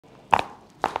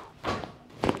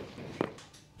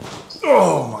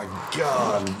Oh my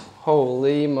God.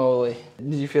 Holy moly.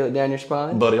 Did you feel it down your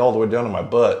spine? Buddy, all the way down to my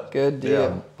butt. Good deal.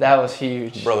 Yeah. That was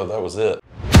huge. Brother, that was it.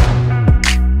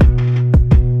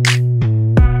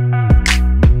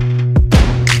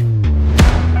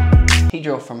 He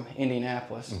drove from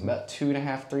Indianapolis, about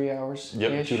 2.5, 3 hours.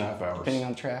 Yep, 2.5 hours. Depending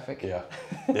on traffic. Yeah.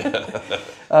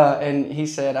 Yeah. And he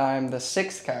said, I'm the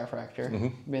 6th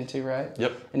chiropractor been to, right?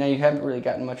 Yep. And now you haven't really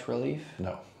gotten much relief?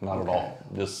 No, not at all.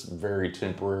 Just very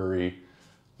temporary,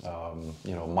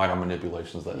 minor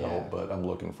manipulations that help, but I'm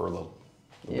looking for the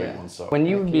big ones. So. When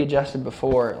you would be adjusted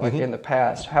before, like in the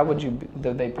past, how would you,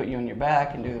 did they put you on your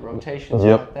back and do the rotations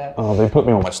like that? They put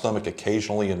me on my stomach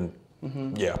occasionally and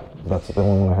yeah. That's the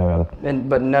only one I had.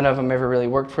 But none of them ever really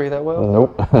worked for you that well?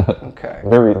 Nope. Okay.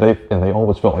 They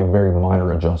always felt like very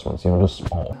minor adjustments, just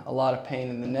small. A lot of pain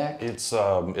in the neck? It's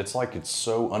like it's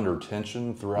so under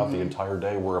tension throughout the entire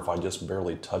day where if I just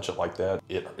barely touch it like that,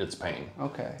 it's pain.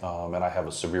 Okay. And I have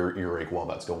a severe earache while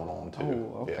that's going on too.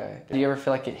 Ooh, okay. Yeah. Do you ever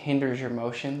feel like it hinders your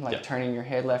motion, like turning your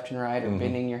head left and right or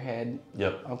bending your head?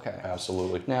 Yep. Okay.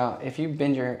 Absolutely. Now, if you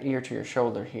bend your ear to your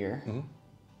shoulder here,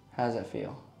 how does that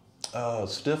feel?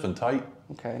 Stiff and tight.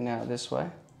 Okay, now this way.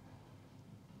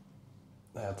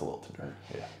 That's a little tender,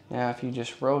 yeah. Now if you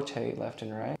just rotate left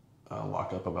and right.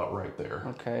 Lock up about right there.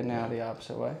 Okay, now the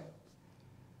opposite way.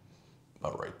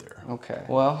 About right there. Okay,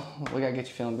 well, we gotta get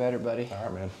you feeling better, buddy. All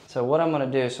right, man. So what I'm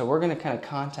gonna do, so we're gonna kind of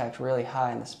contact really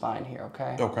high in the spine here,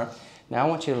 okay? Okay. Now I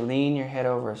want you to lean your head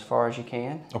over as far as you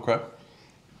can. Okay.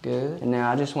 Good. And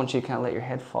now I just want you to kind of let your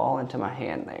head fall into my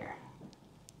hand there.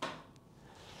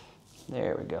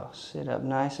 There we go. Sit up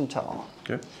nice and tall.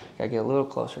 Okay. Gotta get a little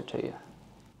closer to you.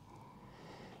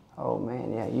 Oh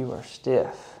man, yeah, you are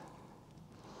stiff.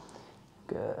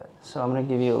 Good. So I'm gonna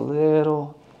give you a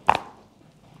little,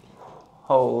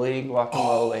 holy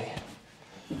guacamole.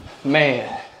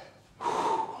 Man,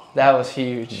 that was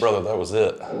huge. Brother, that was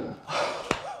it.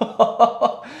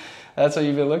 That's what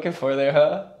you've been looking for there,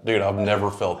 huh? Dude, I've never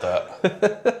felt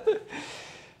that.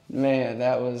 Man,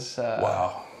 that was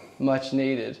wow. Much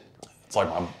needed. It's like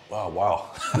oh, wow.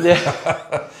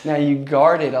 Yeah. Now you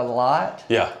guarded a lot.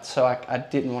 Yeah. So I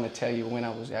didn't want to tell you when I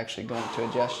was actually going to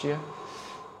adjust you.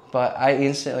 But I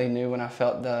instantly knew when I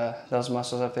felt those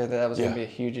muscles up there that was going to be a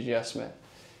huge adjustment.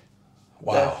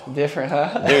 Wow. That's different,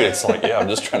 huh? Dude, it's like, yeah, I'm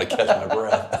just trying to catch my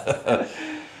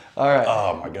breath. All right.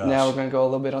 Oh my gosh. Now we're going to go a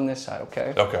little bit on this side,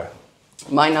 okay? Okay.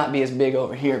 Might not be as big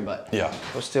over here, but yeah,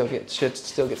 we'll should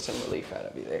still get some relief out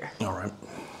of you there. All right.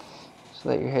 So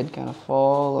let your head kind of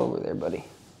fall over there, buddy.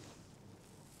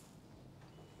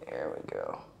 There we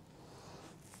go.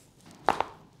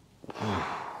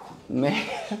 Man.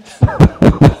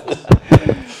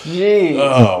 Gee,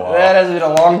 wow. That has been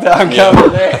a long time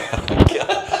coming there.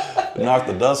 Knock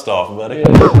the dust off, buddy.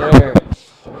 Yes, sir.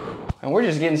 And we're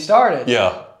just getting started.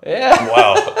 Yeah. Yeah.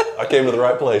 Wow. I came to the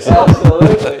right place.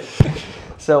 Absolutely.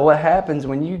 So what happens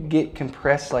when you get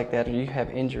compressed like that or you have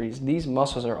injuries, these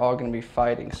muscles are all going to be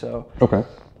fighting. So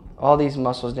all these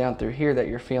muscles down through here that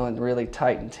you're feeling really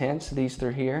tight and tense, these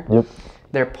through here,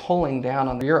 they're pulling down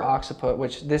on your occiput,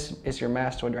 which this is your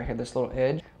mastoid right here, this little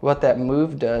edge. What that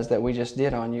move does that we just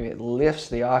did on you, it lifts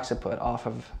the occiput off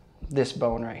of this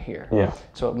bone right here. Yeah.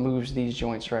 So it moves these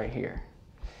joints right here.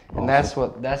 And that's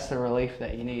the relief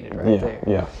that you needed right there.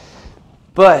 Yeah.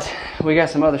 But we got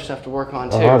some other stuff to work on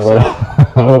too. So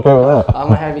I'm okay with that. I'm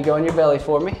gonna have you go in your belly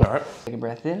for me. All right. Take a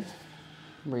breath in.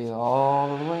 Breathe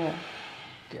all the way up.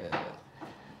 Good.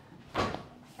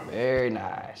 Very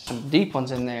nice. Some deep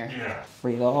ones in there. Yeah.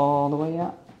 Breathe all the way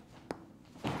out.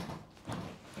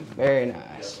 Very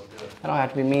nice. I don't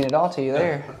have to be mean at all to you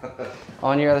there.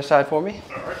 On your other side for me.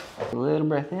 All right. A little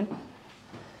breath in.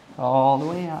 All the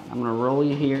way out. I'm gonna roll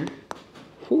you here.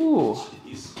 Ooh.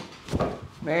 Jeez.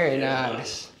 Very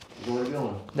nice. Where are we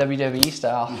going? WWE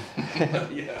style.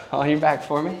 Yeah. On your back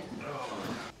for me.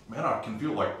 Man, I can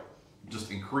feel like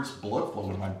just increased blood flow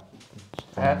in my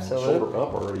Absolutely. shoulder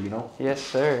up already, Yes,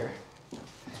 sir.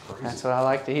 That's what I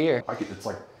like to hear. It's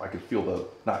like I could feel the,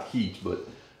 not heat, but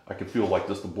I could feel like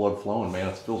just the blood flowing, man.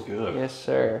 It feels good. Yes,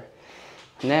 sir.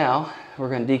 Now, we're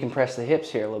going to decompress the hips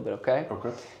here a little bit, okay?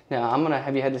 Okay. Now,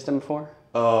 have you had this done before?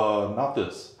 Not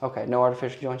this. Okay, no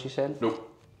artificial joints, you said? Nope.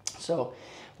 So,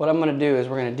 what I'm going to do is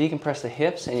we're going to decompress the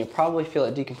hips, and you'll probably feel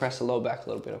it decompress the low back a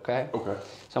little bit, okay? Okay.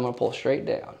 So I'm going to pull straight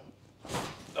down.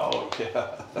 Oh,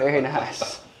 yeah. Very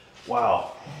nice.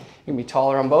 Wow. You're going to be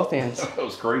taller on both ends. That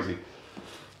was crazy.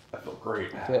 That felt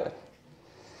great. Good.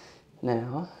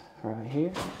 Now, right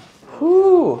here.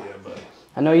 Whoo! Yeah, buddy.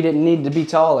 I know you didn't need to be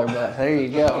taller, but there you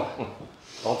go.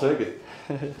 I'll take it.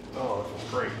 Oh, that feels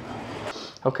great.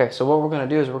 Okay, so what we're gonna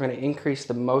do is we're gonna increase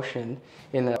the motion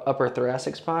in the upper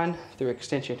thoracic spine through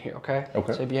extension here, okay?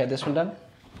 Okay. So have you had this one done?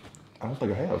 I don't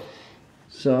think I have.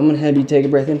 So I'm gonna have you take a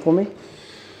breath in for me.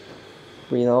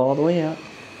 Breathe all the way out.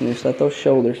 And just let those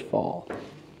shoulders fall.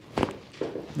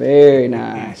 Very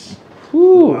nice.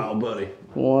 Woo. Wow, buddy.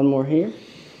 One more here.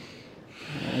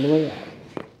 All the way out.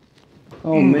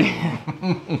 Oh, man.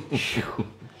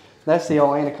 That's the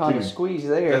old anaconda squeeze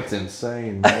there. That's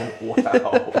insane, man.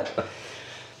 Wow.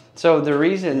 So the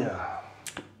reason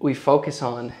we focus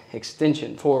on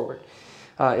extension forward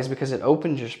is because it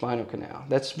opens your spinal canal.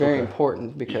 That's very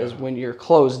important because when you're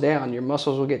closed down, your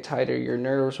muscles will get tighter, your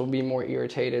nerves will be more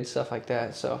irritated, stuff like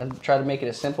that. So I try to make it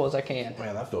as simple as I can.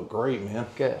 Man, that felt great, man.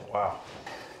 Good. Wow.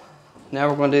 Now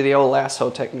we're going to do the old lasso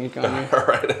technique on you. All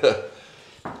right.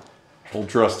 Old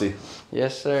trusty.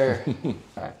 Yes, sir. All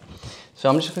right. So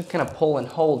I'm just going to kind of pull and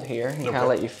hold here and kind of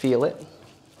let you feel it.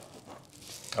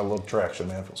 I love traction,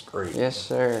 man. It feels great. Yes,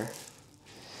 sir.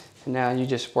 And now you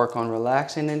just work on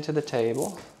relaxing into the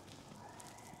table.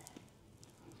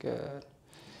 Good.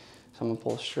 So I'm going to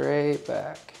pull straight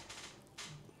back.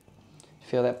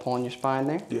 Feel that pull in your spine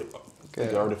there? Yep. I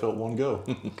think I already felt one go.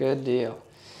 Good deal.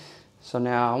 So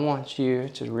now I want you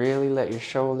to really let your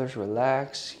shoulders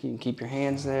relax. You can keep your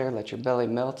hands there, let your belly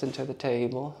melt into the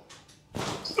table.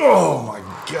 Oh my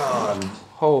God.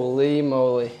 Holy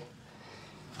moly.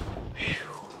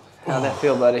 How'd that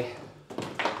feel, buddy?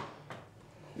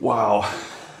 Wow.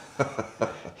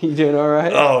 You doing all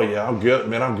right? Oh yeah, I'm good,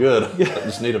 man. I'm good. I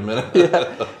just need a minute.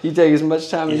 Yeah. You take as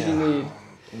much time as you need.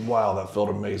 Wow, that felt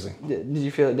amazing. Did you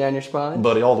feel it down your spine?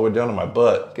 Buddy, all the way down to my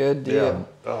butt. Good deal.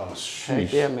 Yeah. Oh, sheesh.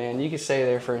 Heck yeah, man. You can stay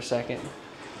there for a second.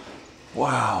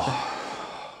 Wow.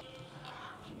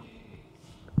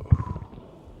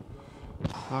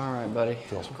 All right, buddy.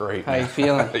 Feels great. How you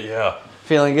feeling? Yeah.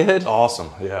 Feeling good? Awesome.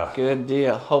 Yeah. Good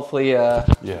deal. Hopefully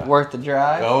worth the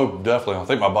drive. Oh, definitely. I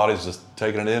think my body's just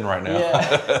taking it in right now.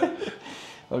 Yeah.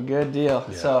 Well, good deal.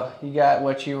 Yeah. So you got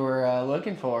what you were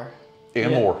looking for.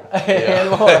 And more. And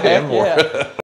more. And more. Yeah.